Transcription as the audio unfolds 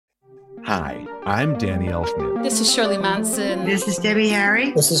Hi, I'm Danny Elfman. This is Shirley Manson. This is Debbie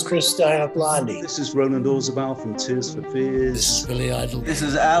Harry. This is Chris Stein of Blondie. This is Roland Orzabal from Tears for Fears. This is Billy Idol. This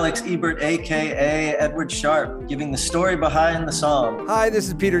is Alex Ebert, a.k.a. Edward Sharp, giving the story behind the song. Hi, this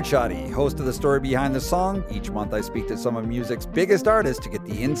is Peter Ciotti, host of The Story Behind the Song. Each month I speak to some of music's biggest artists to get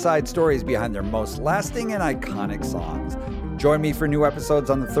the inside stories behind their most lasting and iconic songs. Join me for new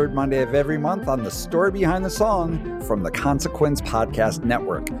episodes on the third Monday of every month on The Story Behind the Song from the Consequence Podcast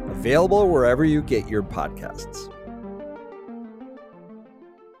Network, available wherever you get your podcasts.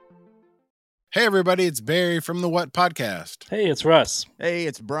 Hey everybody, it's Barry from the What Podcast. Hey, it's Russ. Hey,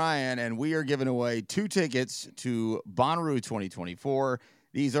 it's Brian, and we are giving away 2 tickets to Bonnaroo 2024.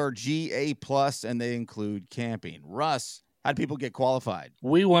 These are GA+, and they include camping. Russ, how do people get qualified?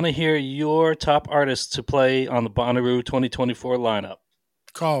 We want to hear your top artists to play on the Bonnaroo 2024 lineup.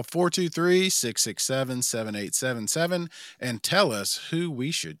 Call 423-667-7877 and tell us who we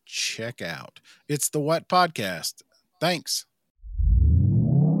should check out. It's the What Podcast. Thanks.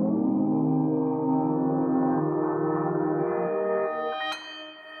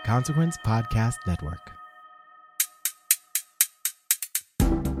 Consequence Podcast Network.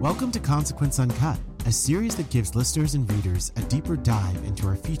 Welcome to Consequence Uncut, a series that gives listeners and readers a deeper dive into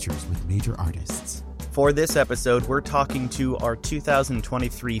our features with major artists. For this episode, we're talking to our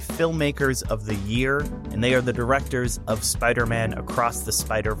 2023 Filmmakers of the Year, and they are the directors of Spider-Man Across the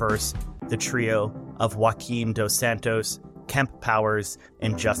Spider-Verse, the trio of Joaquin Dos Santos, Kemp Powers,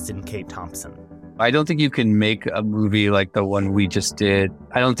 and Justin K. Thompson. I don't think you can make a movie like the one we just did.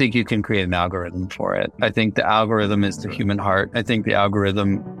 I don't think you can create an algorithm for it. I think the algorithm is the human heart. I think the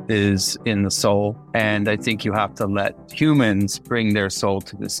algorithm is in the soul. And I think you have to let humans bring their soul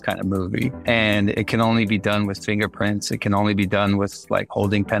to this kind of movie. And it can only be done with fingerprints. It can only be done with like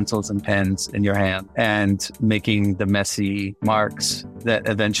holding pencils and pens in your hand and making the messy marks that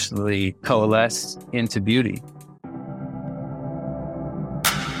eventually coalesce into beauty.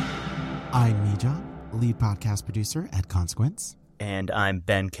 I'm Mija, lead podcast producer at Consequence. And I'm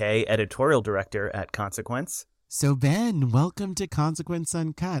Ben Kay, editorial director at Consequence. So Ben, welcome to Consequence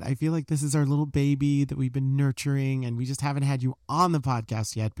Uncut. I feel like this is our little baby that we've been nurturing, and we just haven't had you on the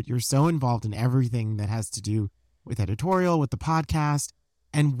podcast yet, but you're so involved in everything that has to do with editorial, with the podcast.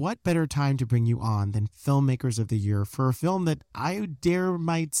 And what better time to bring you on than Filmmakers of the Year for a film that I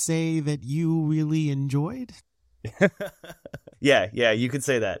might say that you really enjoyed? Yeah, you could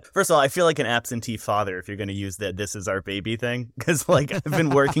say that. First of all, I feel like an absentee father if you're going to use that "this is our baby" thing, because like I've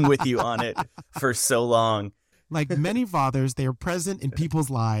been working with you on it for so long. Like many fathers, they are present in people's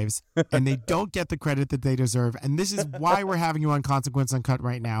lives, and they don't get the credit that they deserve. And this is why we're having you on Consequence Uncut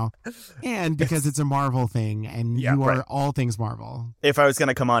right now, and because it's a Marvel thing, and you are all things Marvel. If I was going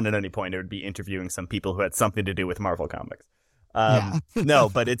to come on at any point, it would be interviewing some people who had something to do with Marvel Comics. No,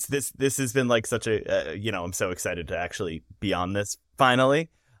 but it's this has been like such a, I'm so excited to actually be on this finally.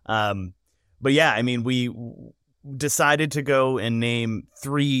 But yeah, I mean, we decided to go and name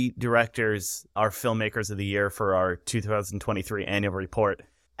 3 directors our Filmmakers of the Year for our 2023 annual report.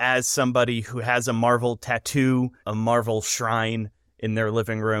 As somebody who has a Marvel tattoo, a Marvel shrine in their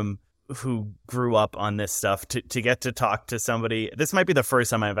living room, who grew up on this stuff, to get to talk to somebody. This might be the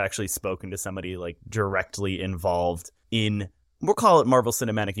first time I've actually spoken to somebody like directly involved in, we'll call it Marvel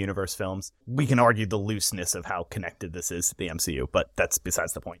Cinematic Universe films. We can argue the looseness of how connected this is to the MCU, but that's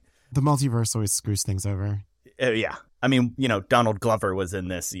besides the point. The multiverse always screws things over. Yeah. I mean, Donald Glover was in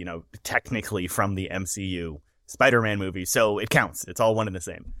this, technically from the MCU Spider-Man movie, so it counts. It's all one and the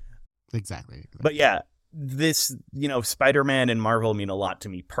same. Exactly. But yeah, this, Spider-Man and Marvel mean a lot to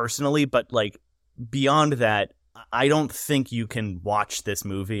me personally, but like beyond that, I don't think you can watch this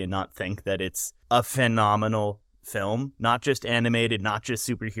movie and not think that it's a phenomenal film, not just animated, not just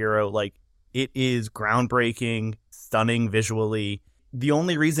superhero. Like, it is groundbreaking, stunning visually. The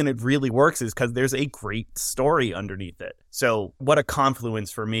only reason it really works is because there's a great story underneath it. So what a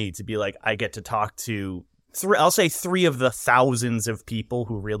confluence for me to be like, I get to talk to I'll say 3 of the thousands of people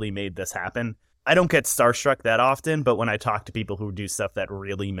who really made this happen. I don't get starstruck that often, but when I talk to people who do stuff that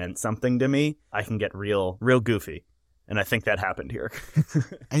really meant something to me, I can get real goofy. And I think that happened here.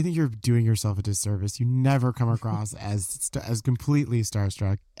 I think you're doing yourself a disservice. You never come across as completely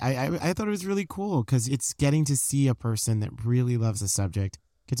starstruck. I thought it was really cool because it's getting to see a person that really loves a subject,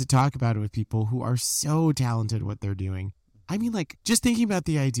 get to talk about it with people who are so talented at what they're doing. I mean, like, just thinking about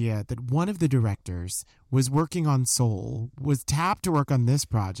the idea that one of the directors was working on Soul, was tapped to work on this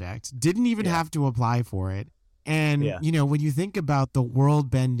project, didn't even have to apply for it. And, when you think about the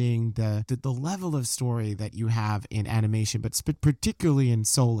world bending, the level of story that you have in animation, but particularly in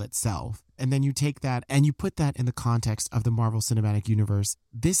Soul itself, And then you take that and you put that in the context of the Marvel Cinematic Universe.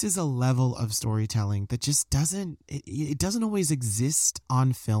 This is a level of storytelling that just it doesn't always exist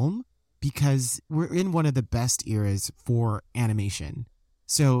on film because we're in one of the best eras for animation.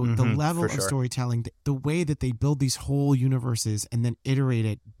 So the level of storytelling, the way that they build these whole universes and then iterate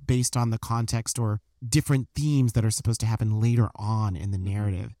it based on the context or different themes that are supposed to happen later on in the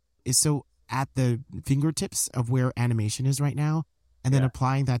narrative is so at the fingertips of where animation is right now. And then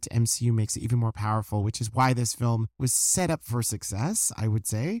applying that to MCU makes it even more powerful, which is why this film was set up for success, I would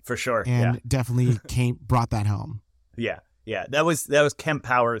say. For sure. And definitely brought that home. Yeah. Yeah. That was Kemp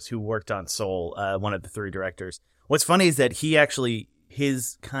Powers, who worked on Soul, one of the 3 directors. What's funny is that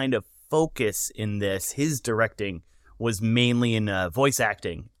his kind of focus in this, his directing, was mainly in voice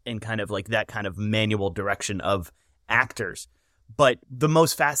acting and kind of like that kind of manual direction of actors. But the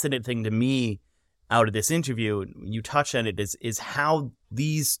most fascinating thing to me out of this interview, you touched on it, is how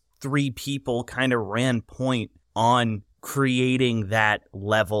these 3 people kind of ran point on creating that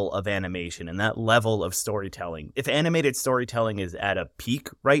level of animation and that level of storytelling. If animated storytelling is at a peak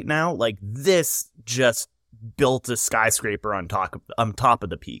right now, like this just built a skyscraper on top of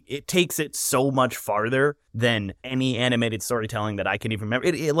the peak. It takes it so much farther than any animated storytelling that I can even remember.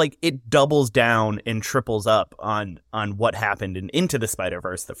 It doubles down and triples up on what happened in Into the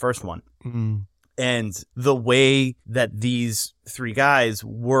Spider-Verse, the first one. Mm-hmm. And the way that these 3 guys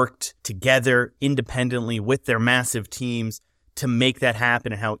worked together independently with their massive teams to make that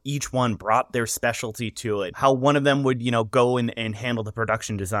happen, and how each one brought their specialty to it. How one of them would, go in and handle the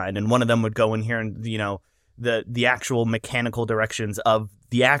production design, and one of them would go in here and, the actual mechanical directions of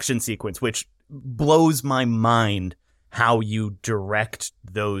the action sequence, which blows my mind how you direct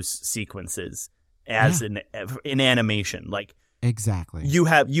those sequences as in animation. Like, exactly. You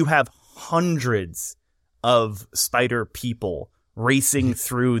have hundreds of spider people racing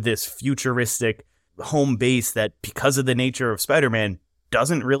through this futuristic home base that, because of the nature of Spider-Man,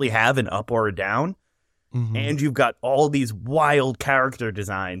 doesn't really have an up or a down. Mm-hmm. And you've got all these wild character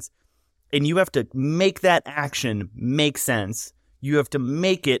designs. And you have to make that action make sense. You have to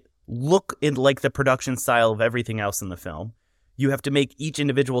make it look like the production style of everything else in the film. You have to make each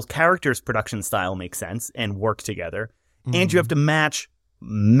individual character's production style make sense and work together. Mm-hmm. And you have to match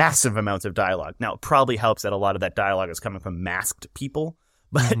massive amounts of dialogue. Now, it probably helps that a lot of that dialogue is coming from masked people,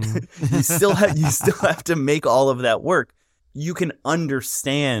 but you still have to make all of that work. You can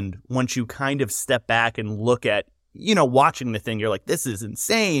understand once you kind of step back and look at, watching the thing, you're like, this is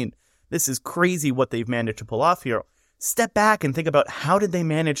insane. This is crazy what they've managed to pull off here. Step back and think about, how did they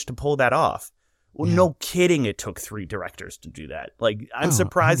manage to pull that off? Well, no kidding, it took 3 directors to do that. Like, I'm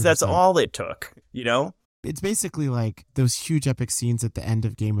surprised 100%. That's all it took, It's basically like those huge epic scenes at the end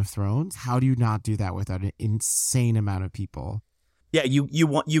of Game of Thrones. How do you not do that without an insane amount of people? Yeah,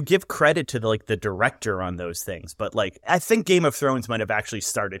 you give credit to the director on those things, but I think Game of Thrones might have actually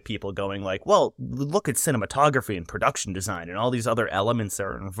started people going like, well, look at cinematography and production design and all these other elements that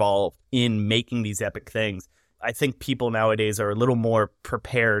are involved in making these epic things. I think people nowadays are a little more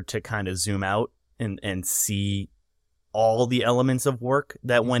prepared to kind of zoom out and see all the elements of work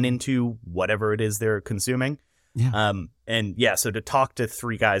that went into whatever it is they're consuming. Yeah. So to talk to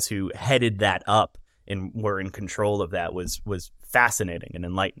 3 guys who headed that up and were in control of that was fascinating and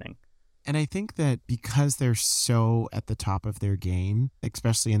enlightening. And I think that because they're so at the top of their game,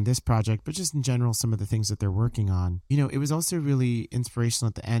 especially in this project, but just in general, some of the things that they're working on, it was also really inspirational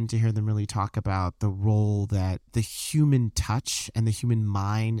at the end to hear them really talk about the role that the human touch and the human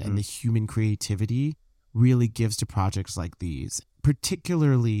mind and the human creativity really gives to projects like these.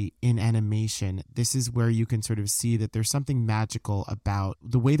 Particularly in animation, this is where you can sort of see that there's something magical about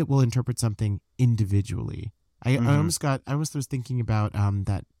the way that we'll interpret something individually. I almost was thinking about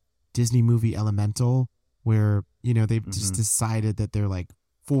that Disney movie Elemental, where they've just decided that they're like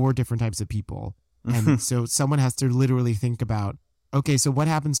 4 different types of people, and so someone has to literally think about, okay, so what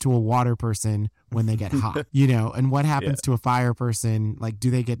happens to a water person when they get hot, and what happens to a fire person? Like, do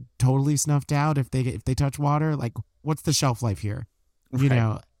they get totally snuffed out if they touch water? Like, what's the shelf life here?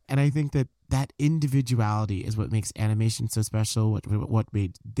 And I think that individuality is what makes animation so special, what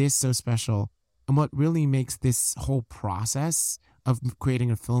made this so special, and what really makes this whole process of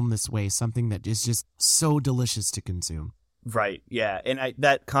creating a film this way something that is just so delicious to consume. Right. Yeah. And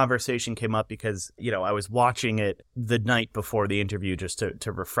that conversation came up because, I was watching it the night before the interview just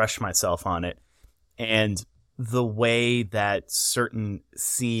to refresh myself on it. And the way that certain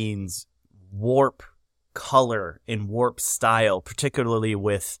scenes warp color and warp style, particularly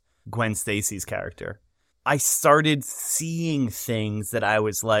with Gwen Stacy's character, I started seeing things that I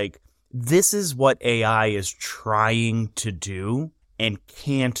was like, this is what AI is trying to do and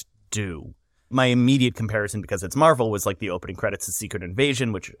can't do. My immediate comparison, because it's Marvel, was like the opening credits of Secret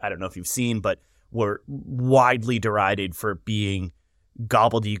Invasion, which I don't know if you've seen, but were widely derided for being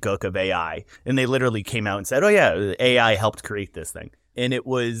gobbledygook of AI. And they literally came out and said, oh yeah, AI helped create this thing. And it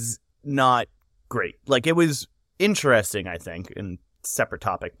was not great. Like, it was interesting, I think, and separate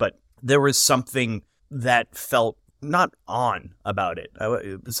topic, but there was something that felt not on about it.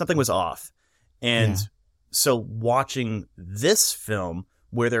 Something was off. And so watching this film,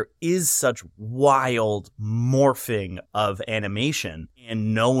 where there is such wild morphing of animation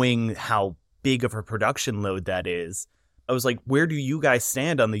and knowing how big of a production load that is, I was like, where do you guys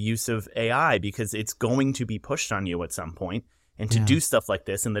stand on the use of AI? Because it's going to be pushed on you at some point. And to do stuff like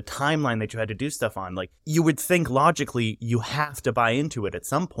this and the timeline that you had to do stuff on, like, you would think logically you have to buy into it at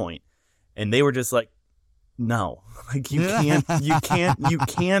some point. And they were just like, no, like, you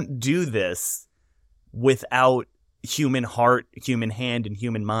can't do this without human heart, human hand, and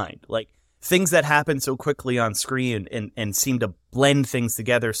human mind. Like, things that happen so quickly on screen and seem to blend things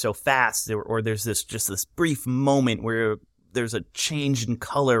together so fast, or there's this brief moment where there's a change in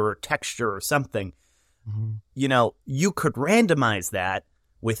color or texture or something. You know, you could randomize that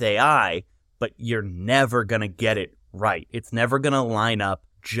with AI, but you're never going to get it right. It's never going to line up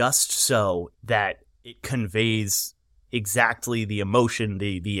just so that it conveys exactly the emotion,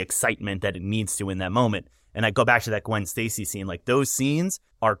 the excitement that it needs to in that moment. And I go back to that Gwen Stacy scene. Like, those scenes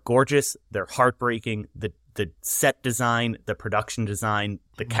are gorgeous. They're heartbreaking. The set design, the production design,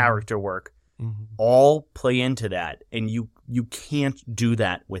 the character work, all play into that. And you can't do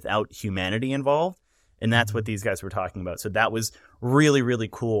that without humanity involved. And that's what these guys were talking about. So that was really, really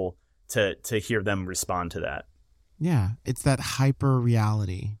cool to hear them respond to that. Yeah, it's that hyper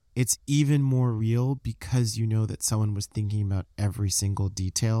reality. It's even more real because you know that someone was thinking about every single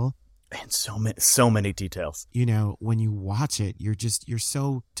detail. And so many details. You know, when you watch it, you're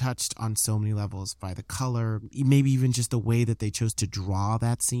so touched on so many levels by the color, maybe even just the way that they chose to draw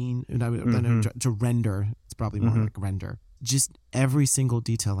that scene, to render. It's probably more like render. Just every single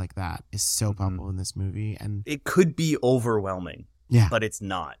detail like that is so powerful in this movie. And it could be overwhelming, but it's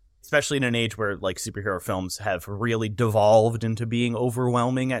not. Especially in an age where, like, superhero films have really devolved into being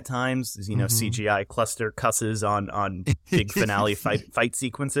overwhelming at times. You know, CGI cluster cusses on big finale fight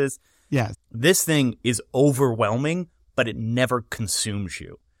sequences. Yeah. This thing is overwhelming, but it never consumes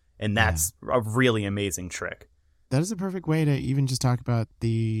you. And that's a really amazing trick. That is a perfect way to even just talk about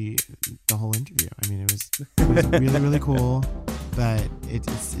the whole interview. I mean, it was really, really cool, but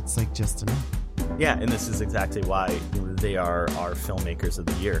it's like just enough. Yeah, and this is exactly why they are our Filmmakers of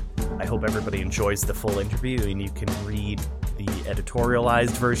the Year. I hope everybody enjoys the full interview, and you can read the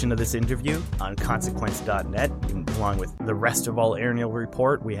editorialized version of this interview on consequence.net, along with the rest of all Ariel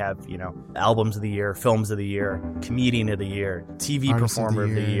Report. We have, you know, albums of the year, films of the year, comedian of the year, TV performer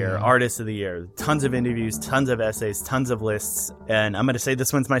of the year, artist of the year, tons of interviews, tons of essays, tons of lists. And I'm going to say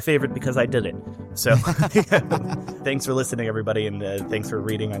this one's my favorite because I did it. So thanks for listening, everybody. And thanks for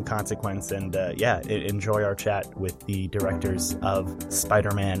reading on Consequence. And enjoy our chat with the directors of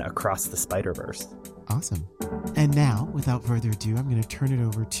Spider-Man Across the Spider-Verse. Awesome. And now, without further ado, I'm going to turn it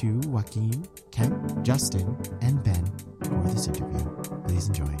over to Joaquin, Kemp, Justin, and Ben for this interview. Please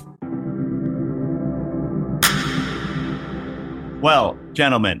enjoy. Well,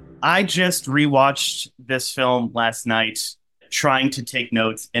 gentlemen, I just rewatched this film last night trying to take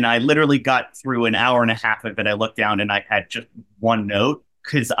notes, and I literally got through an hour and a half of it. I looked down and I had just one note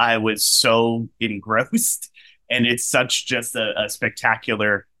because I was so engrossed, and it's such just a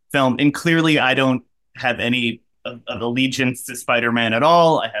spectacular film. And clearly I don't have any of allegiance to Spider-Man at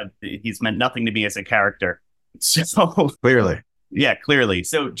all. He's meant nothing to me as a character. So clearly.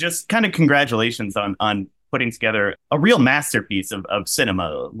 So just kind of congratulations on putting together a real masterpiece of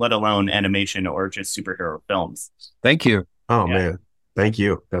cinema, let alone animation or just superhero films. Thank you. Oh, man. Thank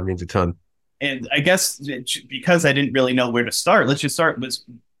you. That means a ton. And I guess because I didn't really know where to start, let's just start.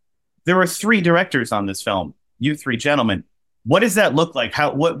 There were 3 directors on this film, you 3 gentlemen. What does that look like?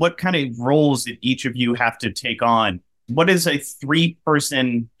 What kind of roles did each of you have to take on? What is a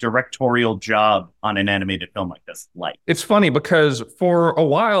 3-person directorial job on an animated film like this like? It's funny because for a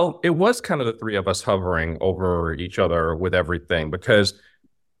while, it was kind of the 3 of us hovering over each other with everything, because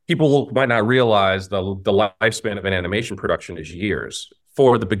people might not realize the lifespan of an animation production is years.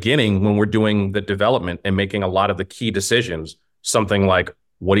 For the beginning, when we're doing the development and making a lot of the key decisions, something like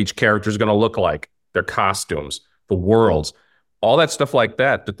what each character is going to look like, their costumes, the worlds, all that stuff like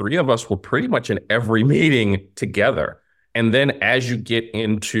that, the 3 of us were pretty much in every meeting together. And then as you get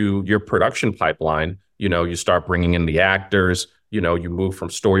into your production pipeline, you know, you start bringing in the actors, you know, you move from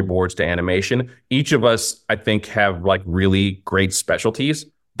storyboards to animation. Each of us, I think, have like really great specialties.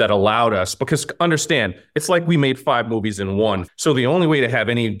 that allowed us, because understand, it's like we made 5 movies in one. So the only way to have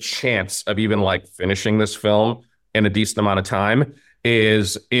any chance of even like finishing this film in a decent amount of time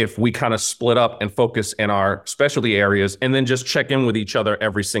is if we kind of split up and focus in our specialty areas and then just check in with each other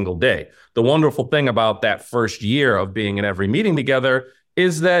every single day. The wonderful thing about that first year of being in every meeting together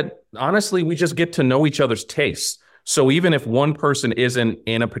is that honestly, we just get to know each other's tastes. So even if one person isn't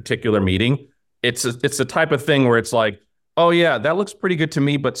in a particular meeting, it's a type of thing where it's like, oh yeah, that looks pretty good to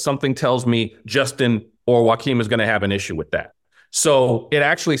me, but something tells me Justin or Joaquin is going to have an issue with that. So it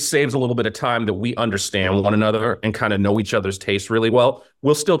actually saves a little bit of time that we understand one another and kind of know each other's tastes really well.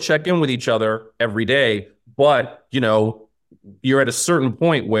 We'll still check in with each other every day, but you're at a certain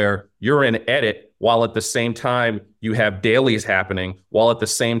point where you're in edit while at the same time you have dailies happening, while at the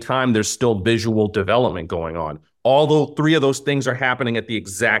same time there's still visual development going on. Although 3 of those things are happening at the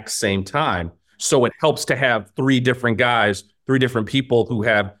exact same time. So it helps to have 3 different guys, 3 different people who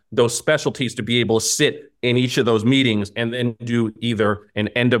have those specialties to be able to sit in each of those meetings and then do either an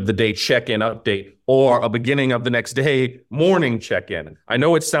end of the day check-in update or a beginning of the next day morning check-in. I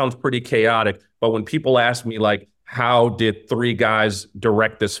know it sounds pretty chaotic, but when people ask me like, how did 3 guys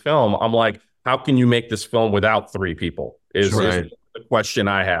direct this film? I'm like, how can you make this film without 3 people is the question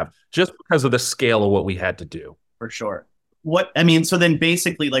I have, just because of the scale of what we had to do. For sure. So then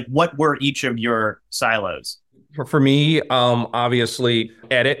basically, like, what were each of your silos? For me, obviously,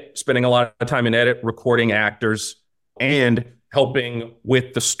 edit, spending a lot of time in edit, recording actors, and helping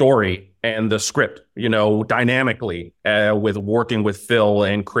with the story and the script, dynamically, with working with Phil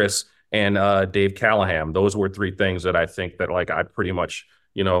and Chris and Dave Callahan. Those were 3 things that I think that, like, I pretty much,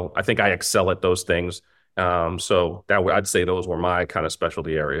 I think I excel at those things. So I'd say those were my kind of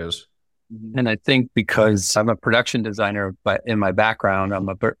specialty areas. And I think because I'm a production designer, but in my background, I'm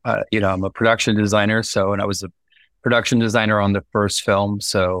a production designer. So, and I was a production designer on the first film.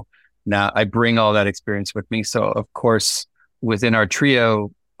 So now I bring all that experience with me. So of course, within our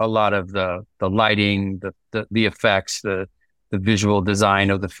trio, a lot of the lighting, the effects, the visual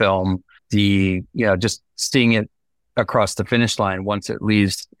design of the film, just seeing it across the finish line once it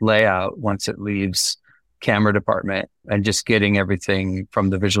leaves layout, once it leaves camera department, and just getting everything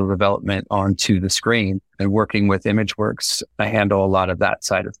from the visual development onto the screen and working with ImageWorks. I handle a lot of that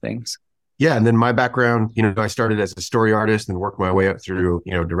side of things. Yeah. And then my background, I started as a story artist and worked my way up through,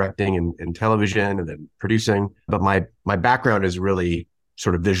 directing and television and then producing. But my background is really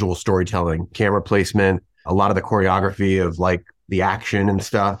sort of visual storytelling, camera placement, a lot of the choreography of like the action and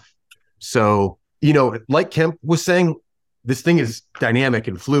stuff. So, like Kemp was saying, this thing is dynamic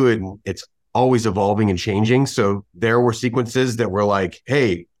and fluid, and it's always evolving and changing. So there were sequences that were like,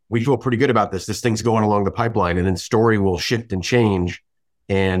 hey, we feel pretty good about this. This thing's going along the pipeline, and then story will shift and change,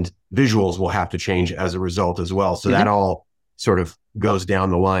 and visuals will have to change as a result as well. So that all sort of goes down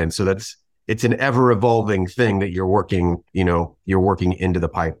the line. So it's an ever evolving thing that you're working into the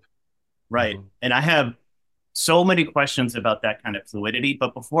pipe. Right. And I have so many questions about that kind of fluidity.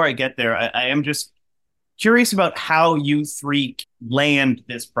 But before I get there, I am just curious about how you 3 land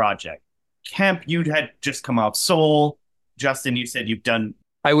this project. Kemp, you had just come off Soul. Justin, you said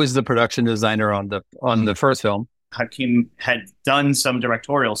I was the production designer on the first film. Hakeem had done some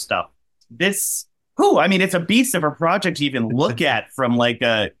directorial stuff. It's a beast of a project to even look at from like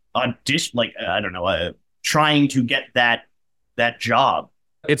a audition, like, I don't know, trying to get that job.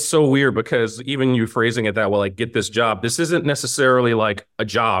 It's so weird because even you phrasing it that way, like, get this job, this isn't necessarily like a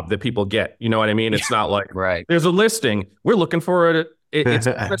job that people get. You know what I mean? It's not like, right, there's a listing, we're looking for it. It's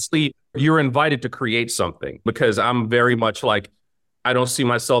honestly, you're invited to create something, because I'm very much like, I don't see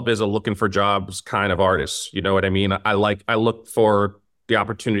myself as a looking for jobs kind of artist. You know what I mean? I look for the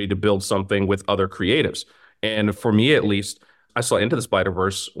opportunity to build something with other creatives. And for me, at least, I saw Into the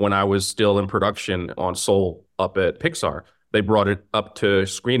Spider-Verse when I was still in production on Soul up at Pixar. They brought it up to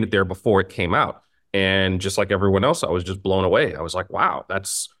screen it there before it came out. And just like everyone else, I was just blown away. I was like, wow,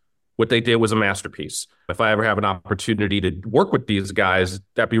 that's what they did was a masterpiece. If I ever have an opportunity to work with these guys,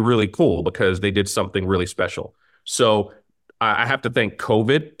 that'd be really cool, because they did something really special. So I have to thank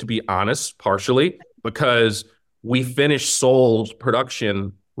COVID, to be honest, partially, because we finished Soul's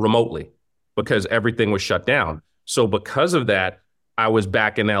production remotely because everything was shut down. So because of that, I was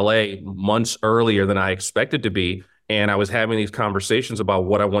back in LA months earlier than I expected to be. And I was having these conversations about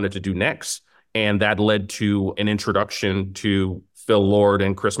what I wanted to do next. And that led to an introduction to Phil Lord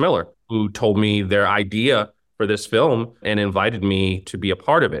and Chris Miller, who told me their idea for this film and invited me to be a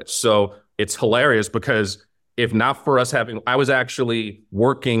part of it. So it's hilarious, because if not for us I was actually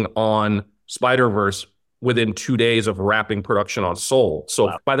working on Spider-Verse within 2 days of wrapping production on Soul.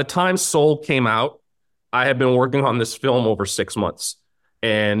 So By the time Soul came out, I had been working on this film over 6 months.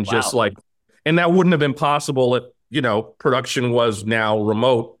 And just like, and that wouldn't have been possible if, production was now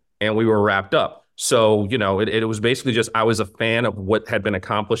remote and we were wrapped up. So, it was basically just, I was a fan of what had been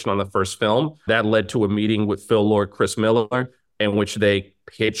accomplished on the first film. That led to a meeting with Phil Lord, Chris Miller, in which they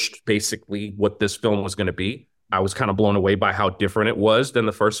pitched basically what this film was going to be. I was kind of blown away by how different it was than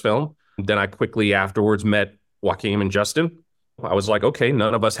the first film. Then I quickly afterwards met Joaquin and Justin. I was like, okay,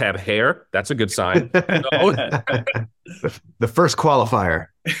 none of us have hair. That's a good sign. The first qualifier.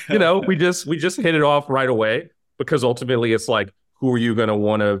 We just hit it off right away, because ultimately it's like, who are you going to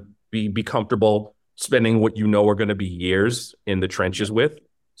want to be comfortable spending what are going to be years in the trenches with?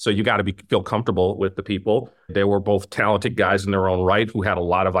 So you got to feel comfortable with the people. They were both talented guys in their own right who had a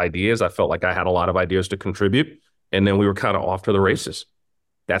lot of ideas. I felt like I had a lot of ideas to contribute. And then we were kind of off to the races.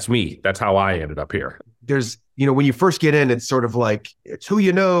 That's me. That's how I ended up here. There's, when you first get in, it's sort of like, it's who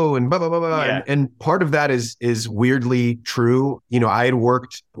you know and blah, blah, blah, blah. Yeah. And part of that is weirdly true. I had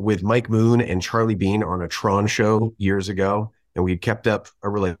worked with Mike Moon and Charlie Bean on a Tron show years ago, and we kept up a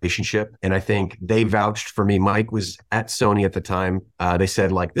relationship. And I think they vouched for me. Mike was at Sony at the time. They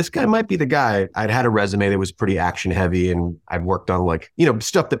said, like, this guy might be the guy. I'd had a resume that was pretty action heavy, and I'd worked on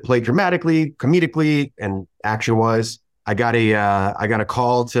stuff that played dramatically, comedically, and action wise. I got a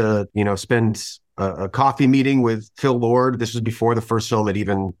call to, spend a coffee meeting with Phil Lord. This was before the first film that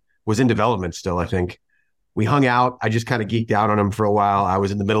even was in development still, I think. We hung out. I just kind of geeked out on him for a while. I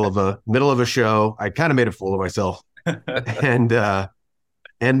was in the middle of a show. I kind of made a fool of myself. And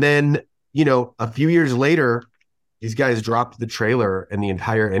then, a few years later, these guys dropped the trailer and the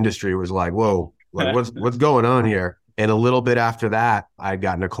entire industry was like, whoa, like what's going on here? And a little bit after that, I'd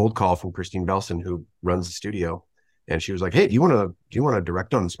gotten a cold call from Christine Belson, who runs the studio. And she was like, hey, do you want to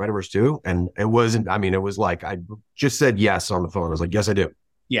direct on Spider-Verse 2? And it wasn't, it was like, I just said yes on the phone. I was like, yes, I do.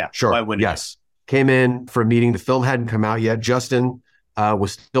 Yeah. Sure. Why wouldn't yes. Came in for a meeting. The film hadn't come out yet. Justin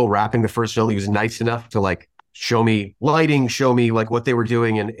was still wrapping the first film. He was nice enough to show me lighting, show me what they were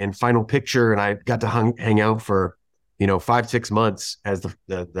doing and final picture. And I got to hang out for, 5-6 months as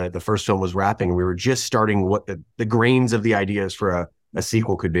the first film was wrapping. We were just starting what the grains of the ideas for a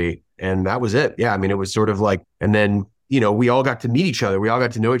sequel could be. And that was it. Yeah. It was sort of like, and then, we all got to meet each other. We all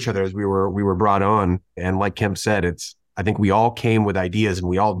got to know each other as we were brought on. And like Kemp said, I think we all came with ideas and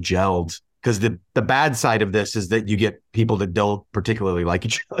we all gelled. Because the bad side of this is that you get people that don't particularly like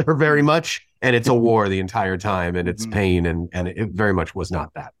each other very much. And it's a war the entire time, and it's pain. And it very much was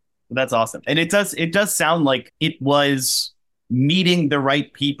not that. That's awesome. And it does sound like it was meeting the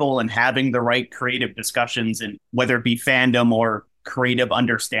right people and having the right creative discussions, and whether it be fandom or creative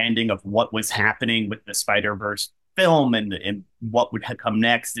understanding of what was happening with the Spider-Verse film and what would come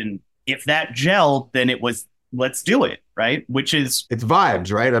next. And if that gelled, then it was, let's do it, right? Which is, it's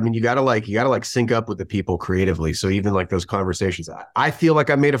vibes, right? You gotta sync up with the people creatively. So even those conversations, I feel like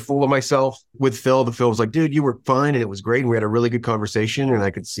I made a fool of myself with Phil. The Phil was like, dude, you were fine and it was great, and we had a really good conversation, and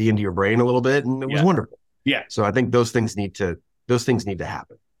I could see into your brain a little bit, and it was wonderful. Yeah. So I think those things need to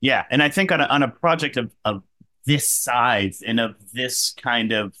happen. Yeah. And I think on a project of this size and of this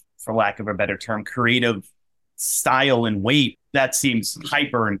kind of, for lack of a better term, creative style and weight, that seems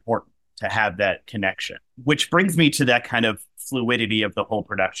hyper important to have that connection, which brings me to that kind of fluidity of the whole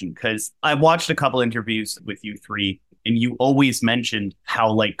production. Because I watched a couple interviews with you three, and you always mentioned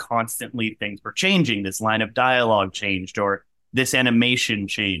how constantly things were changing. This line of dialogue changed, or this animation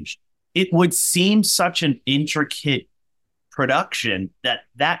changed. It would seem such an intricate production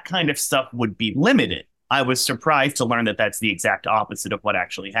that kind of stuff would be limited. I was surprised to learn that that's the exact opposite of what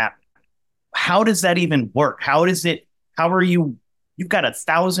actually happened. How does that even work? How are you? You've got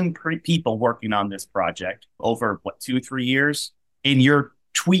 1,000 people working on this project over 2-3 years, and you're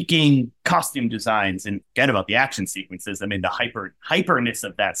tweaking costume designs, and forget about the action sequences. The hyperness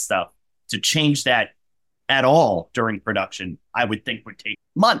of that stuff, to change that at all during production, I would think would take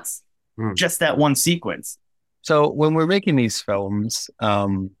months. Just that one sequence. So when we're making these films,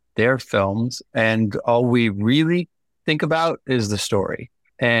 they're films, and all we really think about is the story.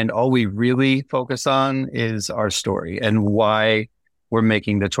 And all we really focus on is our story and why we're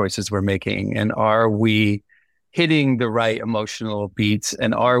making the choices we're making. And are we hitting the right emotional beats?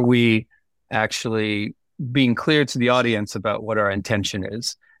 And are we actually being clear to the audience about what our intention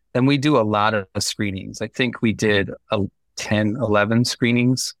is? And we do a lot of screenings. I think we did 10, 11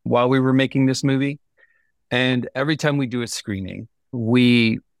 screenings while we were making this movie. And every time we do a screening,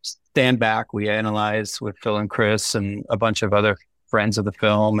 we stand back, we analyze with Phil and Chris and a bunch of other friends of the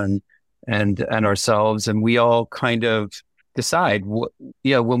film and ourselves, and we all kind of decide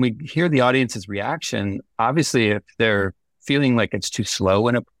when we hear the audience's reaction. Obviously, if they're feeling like it's too slow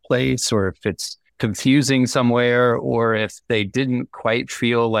in a place, or if it's confusing somewhere, or if they didn't quite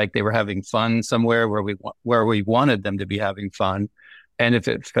feel like they were having fun somewhere where we wanted them to be having fun. And if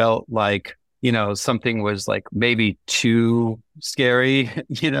it felt like, something was like maybe too scary,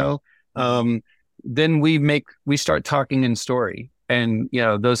 then we start talking in story. And,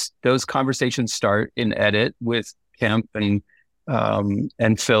 those conversations start in edit with Kemp and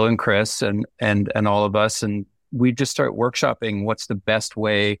Phil and Chris and all of us. And we just start workshopping what's the best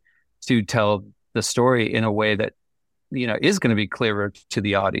way to tell the story in a way that, is going to be clearer to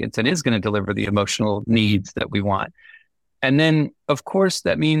the audience and is going to deliver the emotional needs that we want. And then, of course,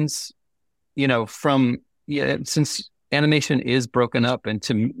 that means, since animation is broken up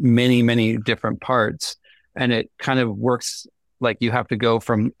into many, many different parts, and it kind of works like you have to go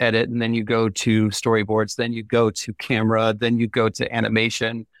from edit and then you go to storyboards, then you go to camera, then you go to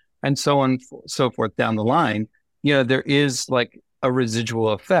animation, and so on, so forth down the line. There is like a residual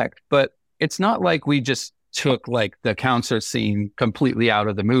effect, but it's not like we just took like the counselor scene completely out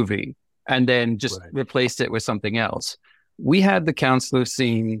of the movie and then just replaced it with something else. We had the counselor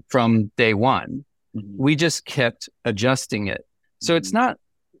scene from day one. We just kept adjusting it. So it's not,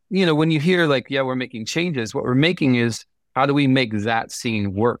 when you hear like, yeah, we're making changes, what we're making is, how do we make that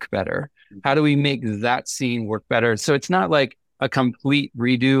scene work better? How do we make that scene work better? So it's not like a complete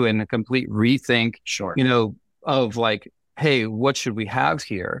redo and a complete rethink, of like, hey, what should we have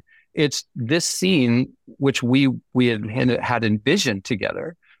here? It's this scene, which we had envisioned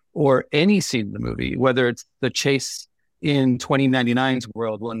together, or any scene in the movie, whether it's the chase in 2099's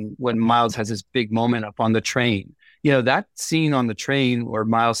world when Miles has his big moment up on the train. That scene on the train where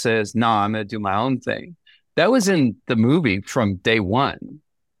Miles says, "Nah, I'm going to do my own thing." That was in the movie from day one,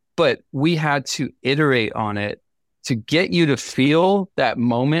 but we had to iterate on it to get you to feel that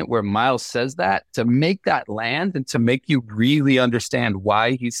moment where Miles says that, to make that land and to make you really understand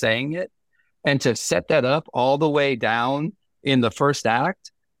why he's saying it, and to set that up all the way down in the first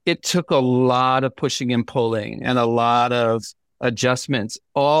act. It took a lot of pushing and pulling and a lot of adjustments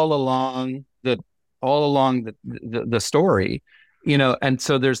all along the story, and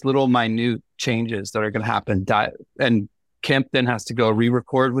so there's little minute changes that are going to happen. And Kemp then has to go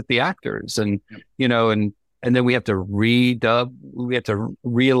re-record with the actors, and and then we have to redub, we have to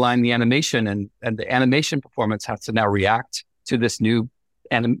realign the animation, and the animation performance has to now react to this new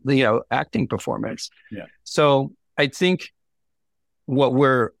acting performance. Yeah. So I think what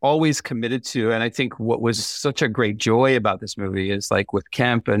we're always committed to, and I think what was such a great joy about this movie is, like with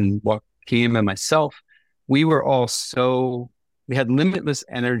Kemp and Joaquin and myself, we had limitless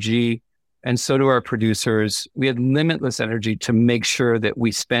energy, and so do our producers. We had limitless energy to make sure that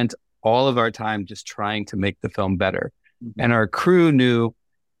we spent all of our time just trying to make the film better. And our crew knew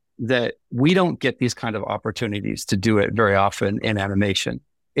that we don't get these kind of opportunities to do it very often in animation.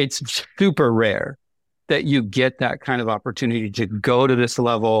 It's super rare that you get that kind of opportunity to go to this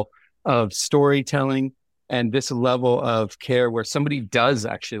level of storytelling and this level of care where somebody does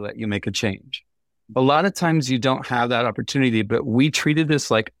actually let you make a change. A lot of times you don't have that opportunity, but we treated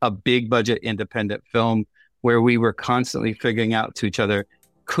this like a big budget independent film where we were constantly figuring out to each other,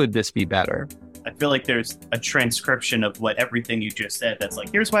 could this be better? I feel like there's a transcription of what everything you just said. That's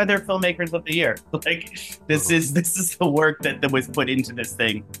like, here's why they're Filmmakers of the Year. Like, this is the work that was put into this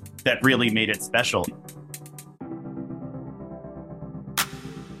thing that really made it special.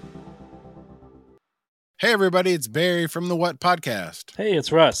 Hey, everybody, it's Barry from the What Podcast. Hey,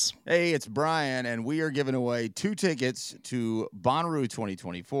 it's Russ. Hey, it's Brian, and we are giving away 2 tickets to Bonnaroo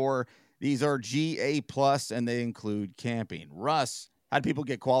 2024. These are GA+, and they include camping. Russ, how do people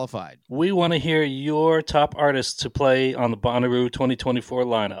get qualified? We want to hear your top artists to play on the Bonnaroo 2024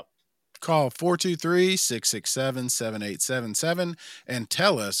 lineup. Call 423-667-7877 and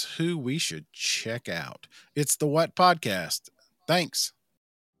tell us who we should check out. It's the What Podcast. Thanks.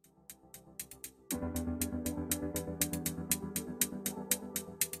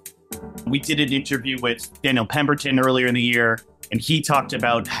 We did an interview with Daniel Pemberton earlier in the year, and he talked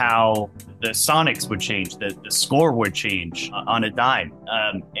about how the sonics would change, the score would change on a dime.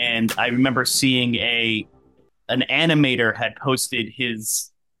 And I remember seeing an animator had posted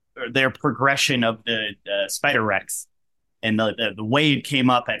their progression of the Spider Rex, and the way it came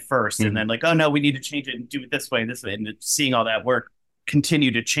up at first, and then like, oh no, we need to change it and do it this way, and seeing all that work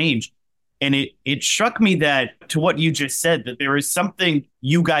continue to change. And it struck me that, to what you just said, that there is something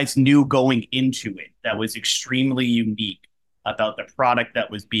you guys knew going into it that was extremely unique about the product that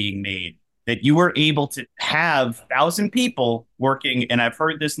was being made, that you were able to have 1,000 people working, and I've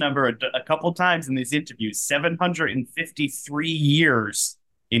heard this number a couple times in these interviews, 753 years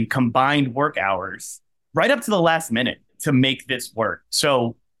in combined work hours, right up to the last minute to make this work.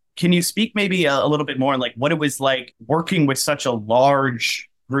 So Can you speak maybe a little bit more on like what it was like working with such a large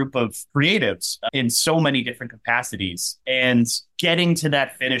group of creatives in so many different capacities and getting to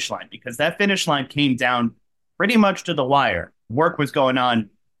that finish line? Because that finish line came down pretty much to the wire. Work was going on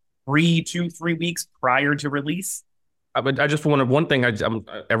 3 weeks prior to release. But I just wanted one thing.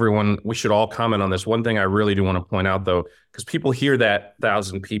 Everyone, we should all comment on this. One thing I really do want to point out, though, because people hear that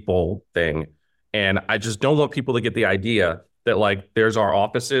 1,000 people thing, and I just don't want people to get the idea that like there's our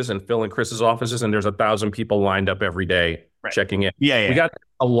offices and Phil and Chris's offices, and there's 1,000 people lined up every day checking in. Yeah. We got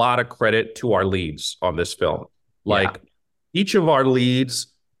a lot of credit to our leads on this film. Like each of our leads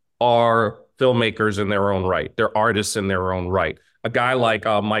are filmmakers in their own right. They're artists in their own right. A guy like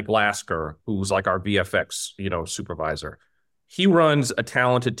Mike Lasker, who's like our VFX, supervisor. He runs a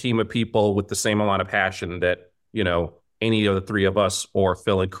talented team of people with the same amount of passion that, any of the three of us or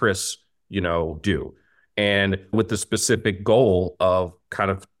Phil and Chris, do. And with the specific goal of kind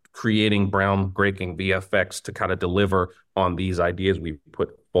of creating groundbreaking VFX to kind of deliver on these ideas we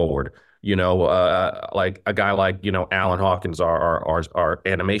put forward. Like a guy like, Alan Hawkins, our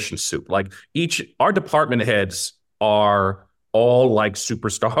animation soup. Like our department heads are all like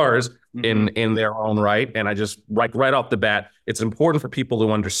superstars in their own right. And I just like right off the bat, it's important for people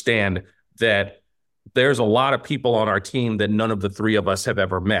to understand that there's a lot of people on our team that none of the three of us have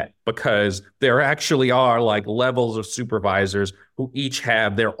ever met, because there actually are like levels of supervisors who each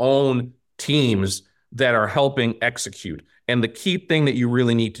have their own teams that are helping execute. And the key thing that you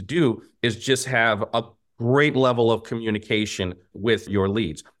really need to do is just have a great level of communication with your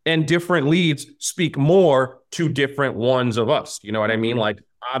leads. And different leads speak more to different ones of us. You know what I mean? Like,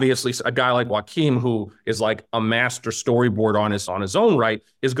 obviously, a guy like Joaquin, who is like a master storyboard artist on his own right,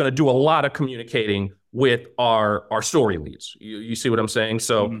 is going to do a lot of communicating with our story leads. You see what I'm saying?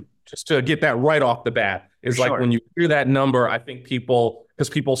 So just to get that right off the bat, is like when you hear that number, I think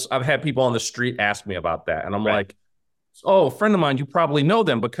I've had people on the street ask me about that. And I'm like, oh, a friend of mine, you probably know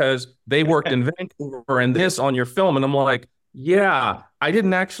them because they worked in Vancouver and this on your film. And I'm like, yeah, I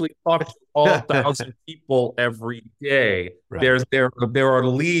didn't actually talk to all 1,000 people every day. Right. There are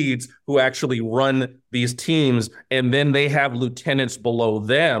leads who actually run these teams, and then they have lieutenants below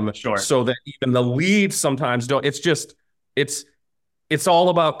them. So that even the leads sometimes don't. It's all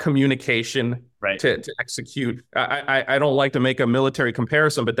about communication to execute. I don't like to make a military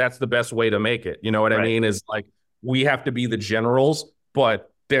comparison, but that's the best way to make it. You know what I mean? Is like, we have to be the generals, but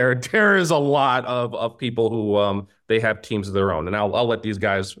there is a lot of people who they have teams of their own. And I'll let these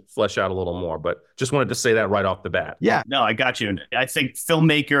guys flesh out a little more, but just wanted to say that right off the bat. Yeah. No, I got you. I think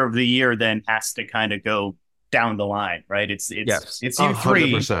filmmaker of the year then has to kind of go down the line, right? It's you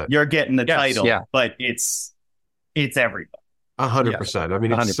 100%. You're getting the title, but it's everybody. 100%. I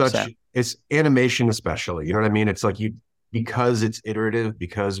mean, it's 100%. It's animation especially, you know what I mean? It's like because it's iterative,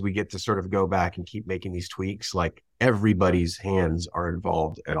 because we get to sort of go back and keep making these tweaks, like everybody's hands are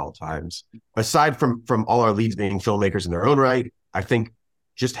involved at all times. Aside from all our leads being filmmakers in their own right, I think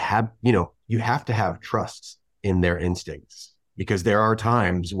just you have to have trust in their instincts, because there are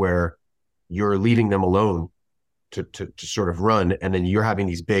times where you're leaving them alone to sort of run, and then you're having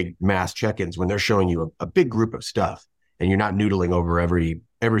these big mass check-ins when they're showing you a big group of stuff, and you're not noodling over every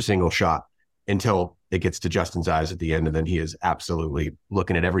single shot until it gets to Justin's eyes at the end, and then he is absolutely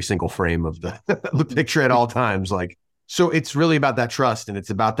looking at every single frame of the picture at all times. Like, so it's really about that trust, and it's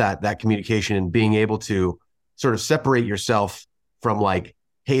about that communication and being able to sort of separate yourself from like,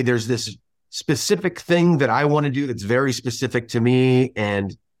 hey, there's this specific thing that I want to do that's very specific to me,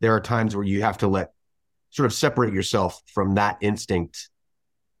 and there are times where you have to sort of separate yourself from that instinct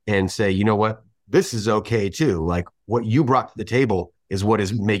and say, you know what, this is okay too. Like, what you brought to the table is what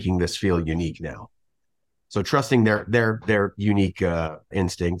is making this feel unique now. So trusting their unique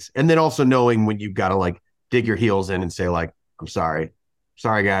instincts, and then also knowing when you've got to like dig your heels in and say like, I'm sorry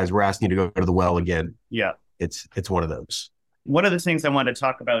guys, we're asking you to go to the well again. Yeah, it's one of those. One of the things I wanted to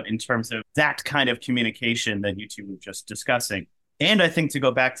talk about in terms of that kind of communication that you two were just discussing, and I think to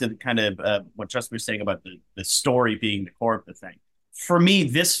go back to the kind of what Justin was saying about the story being the core of the thing. For me,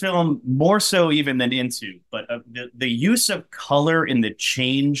 this film, more so even than Into, but the use of color and the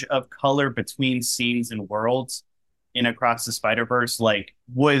change of color between scenes and worlds in Across the Spider-Verse, like,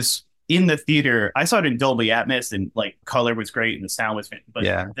 was in the theater. I saw it in Dolby Atmos, and like color was great and the sound was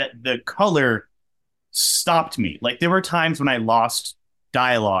fantastic, but the color stopped me. Like, there were times when I lost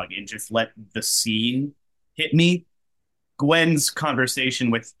dialogue and just let the scene hit me. Gwen's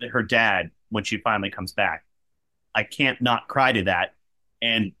conversation with her dad when she finally comes back, I can't not cry to that.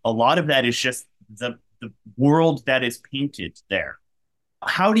 And a lot of that is just the world that is painted there.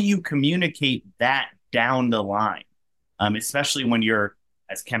 How do you communicate that down the line? Especially when you're,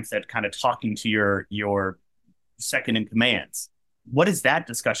 as Kemp said, kind of talking to your second in commands. What is that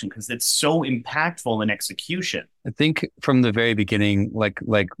discussion? Because it's so impactful in execution. I think from the very beginning, like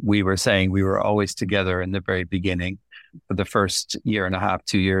we were saying, we were always together in the very beginning. For the first year and a half,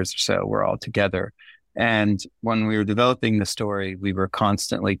 2 years or so, we're all together. And when we were developing the story, we were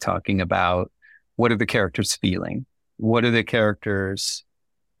constantly talking about what are the characters feeling? What are the characters'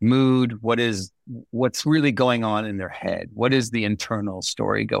 mood? What's really going on in their head? What is the internal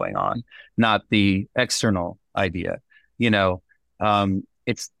story going on? Not the external idea. There's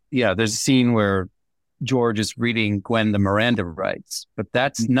a scene where George is reading Gwen the Miranda rights, but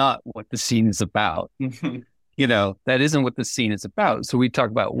that's not what the scene is about. That isn't what the scene is about. So we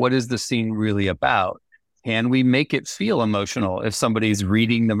talk about what is the scene really about? Can we make it feel emotional if somebody's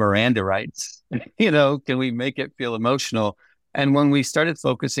reading the Miranda rights? Can we make it feel emotional? And when we started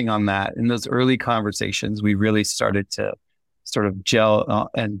focusing on that in those early conversations, we really started to sort of gel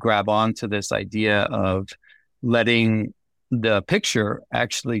and grab onto this idea of letting the picture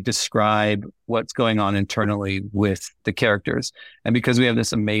actually describe what's going on internally with the characters. And because we have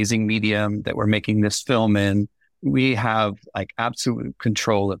this amazing medium that we're making this film in, we have like absolute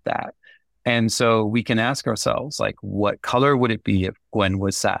control of that. And so we can ask ourselves, like, what color would it be if Gwen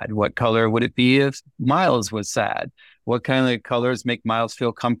was sad? What color would it be if Miles was sad? What kind of colors make Miles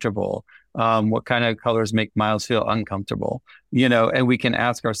feel comfortable? What kind of colors make Miles feel uncomfortable? And we can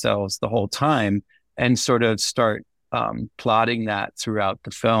ask ourselves the whole time and sort of start plotting that throughout the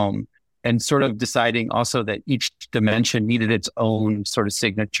film, and sort of deciding also that each dimension needed its own sort of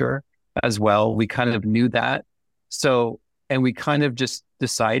signature as well. We kind of knew that. And we kind of just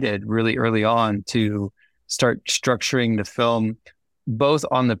decided really early on to start structuring the film both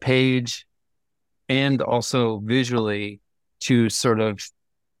on the page and also visually to sort of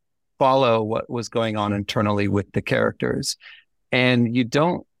follow what was going on internally with the characters. And you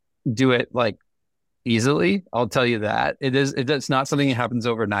don't do it like easily, I'll tell you that. It's not something that happens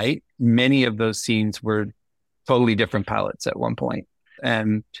overnight. Many of those scenes were totally different palettes at one point.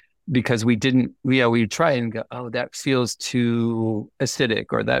 And because we try and go, oh, that feels too acidic,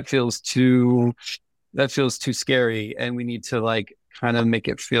 or that feels too scary. And we need to like kind of make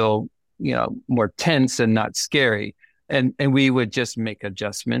it feel, more tense and not scary. And we would just make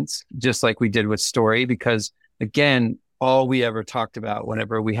adjustments, just like we did with story, because again, all we ever talked about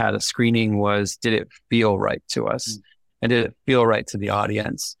whenever we had a screening was, did it feel right to us? And did it feel right to the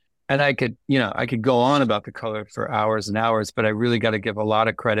audience? And I could go on about the color for hours and hours, but I really got to give a lot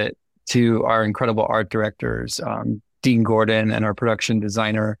of credit to our incredible art directors, Dean Gordon, and our production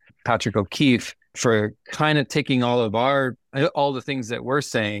designer, Patrick O'Keefe, for kind of taking all the things that we're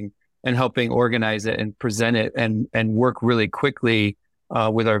saying and helping organize it and present it and work really quickly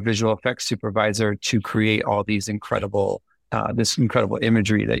with our visual effects supervisor to create all these this incredible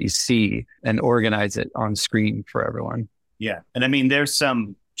imagery that you see and organize it on screen for everyone. Yeah. And I mean, there's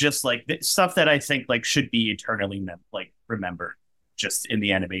some just like stuff that I think like should be eternally remembered just in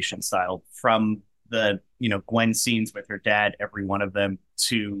the animation style, from the, Gwen scenes with her dad, every one of them,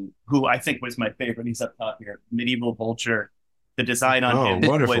 to who I think was my favorite. He's up top here, Medieval Vulture. The design on him,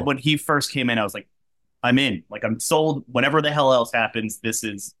 wonderful. When he first came in, I was like, I'm in. Like, I'm sold. Whatever the hell else happens, this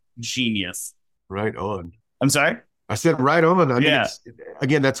is genius. Right on. I'm sorry? I said right on. I mean,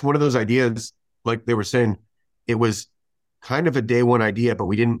 again, that's one of those ideas, like they were saying, it was kind of a day one idea, but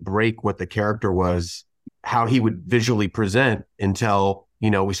we didn't break what the character was, how he would visually present until,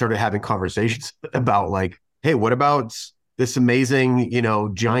 we started having conversations about like, hey, what about this amazing,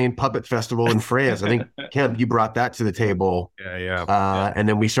 giant puppet festival in France? I think, Kemp, you brought that to the table. Yeah. And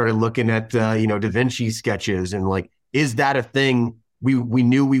then we started looking at, Da Vinci sketches, and like, is that a thing? We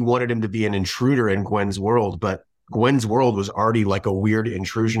knew we wanted him to be an intruder in Gwen's world, but Gwen's world was already like a weird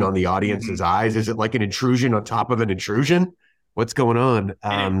intrusion on the audience's eyes. Is it like an intrusion on top of an intrusion? What's going on?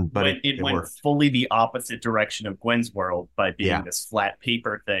 But it went worked. fully the opposite direction of Gwen's world by being this flat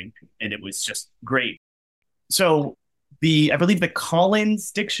paper thing. And it was just great. So I believe the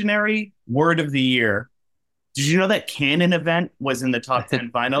Collins Dictionary Word of the Year. Did you know that Canon Event was in the top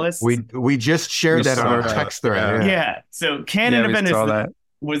 10 finalists? We just shared that on our text thread. Yeah. So Canon Event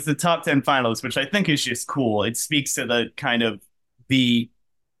was the top 10 finalists, which I think is just cool. It speaks to the kind of the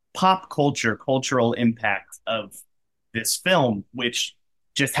cultural impact of this film, which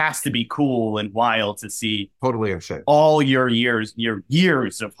just has to be cool and wild to see. Totally upset. All your years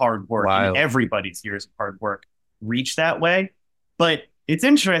of hard work, and everybody's years of hard work reach that way. But it's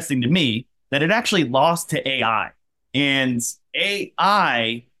interesting to me that it actually lost to AI. And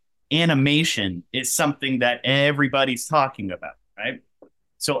AI animation is something that everybody's talking about, right?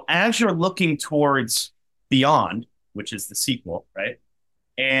 So as you're looking towards Beyond, which is the sequel, right?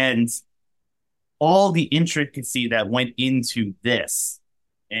 and all the intricacy that went into this,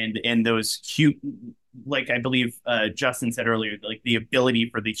 and those like I believe Justin said earlier, like the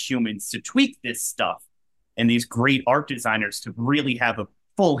ability for the humans to tweak this stuff, and these great art designers to really have a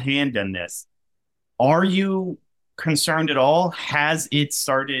full hand in this. Are you concerned at all? Has it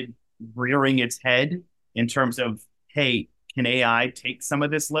started rearing its head in terms of, hey, can AI take some of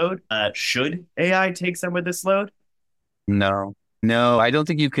this load? Should AI take some of this load? No, I don't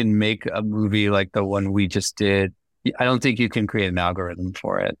think you can make a movie like the one we just did. I don't think you can create an algorithm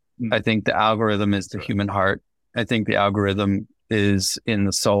for it. I think the algorithm is the human heart. I think the algorithm is in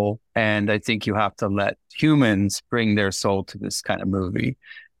the soul. And I think you have to let humans bring their soul to this kind of movie.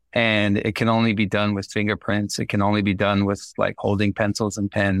 And it can only be done with fingerprints. It can only be done with like holding pencils and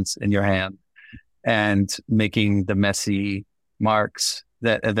pens in your hand and making the messy marks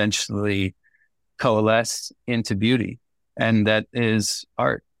that eventually coalesce into beauty. And that is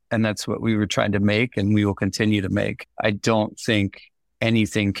art. And that's what we were trying to make, and we will continue to make. I don't think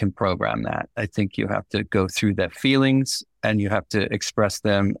anything can program that. I think you have to go through the feelings and you have to express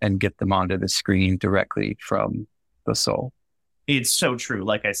them and get them onto the screen directly from the soul. It's so true.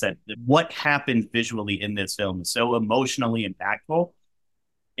 Like I said, what happened visually in this film is so emotionally impactful.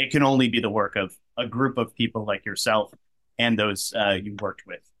 It can only be the work of a group of people like yourself and those you worked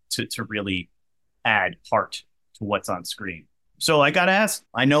with to really add heart to what's on screen. So I got to ask,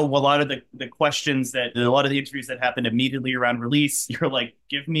 I know a lot of the questions that a lot of the interviews that happened immediately around release, you're like,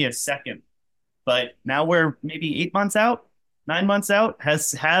 give me a second. But now we're maybe 8 months out, 9 months out.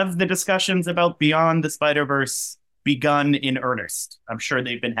 Have the discussions about Beyond the Spider-Verse begun in earnest? I'm sure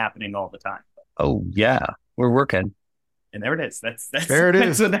they've been happening all the time. Oh, yeah. We're working. And there it is. That's there it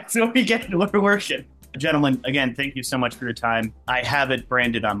is. That's what we get. We're working. Gentlemen, again, thank you so much for your time. I have it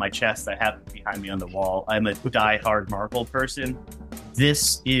branded on my chest. I have it behind me on the wall. I'm a die-hard Marvel person.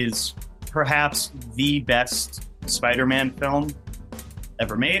 This is perhaps the best Spider-Man film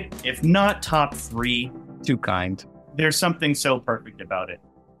ever made, if not top 3. Too kind. There's something so perfect about it.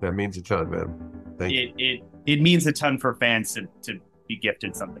 That means a ton, man. Thank you. It means a ton for fans to be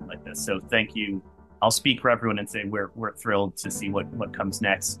gifted something like this. So thank you. I'll speak for everyone and say we're thrilled to see what comes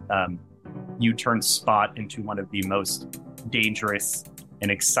next. You turned Spot into one of the most dangerous and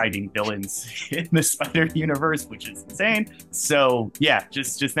exciting villains in the Spider universe, which is insane. So yeah,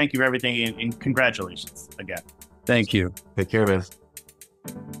 just thank you for everything and congratulations again. Thank you. Take care, man.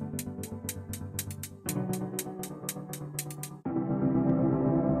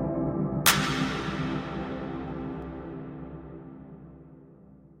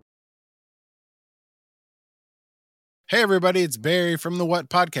 Hey, everybody, it's Barry from the What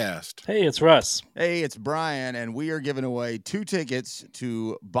Podcast. Hey, it's Russ. Hey, it's Brian, and we are giving away 2 tickets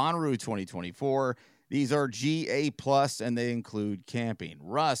to Bonnaroo 2024. These are GA+, and they include camping.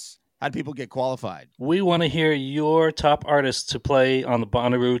 Russ, how do people get qualified? We want to hear your top artists to play on the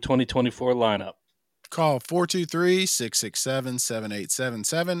Bonnaroo 2024 lineup. Call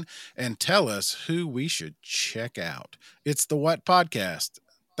 423-667-7877 and tell us who we should check out. It's the What Podcast.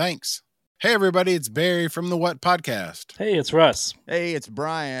 Thanks. Hey, everybody, it's Barry from the What Podcast. Hey, it's Russ. Hey, it's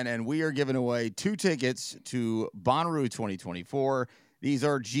Brian, and we are giving away 2 tickets to Bonnaroo 2024. These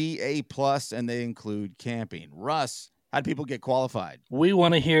are GA+, and they include camping. Russ, how do people get qualified? We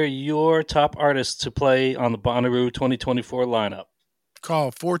want to hear your top artists to play on the Bonnaroo 2024 lineup.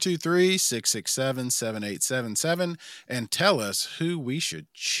 Call 423-667-7877 and tell us who we should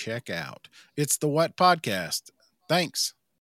check out. It's the What Podcast. Thanks.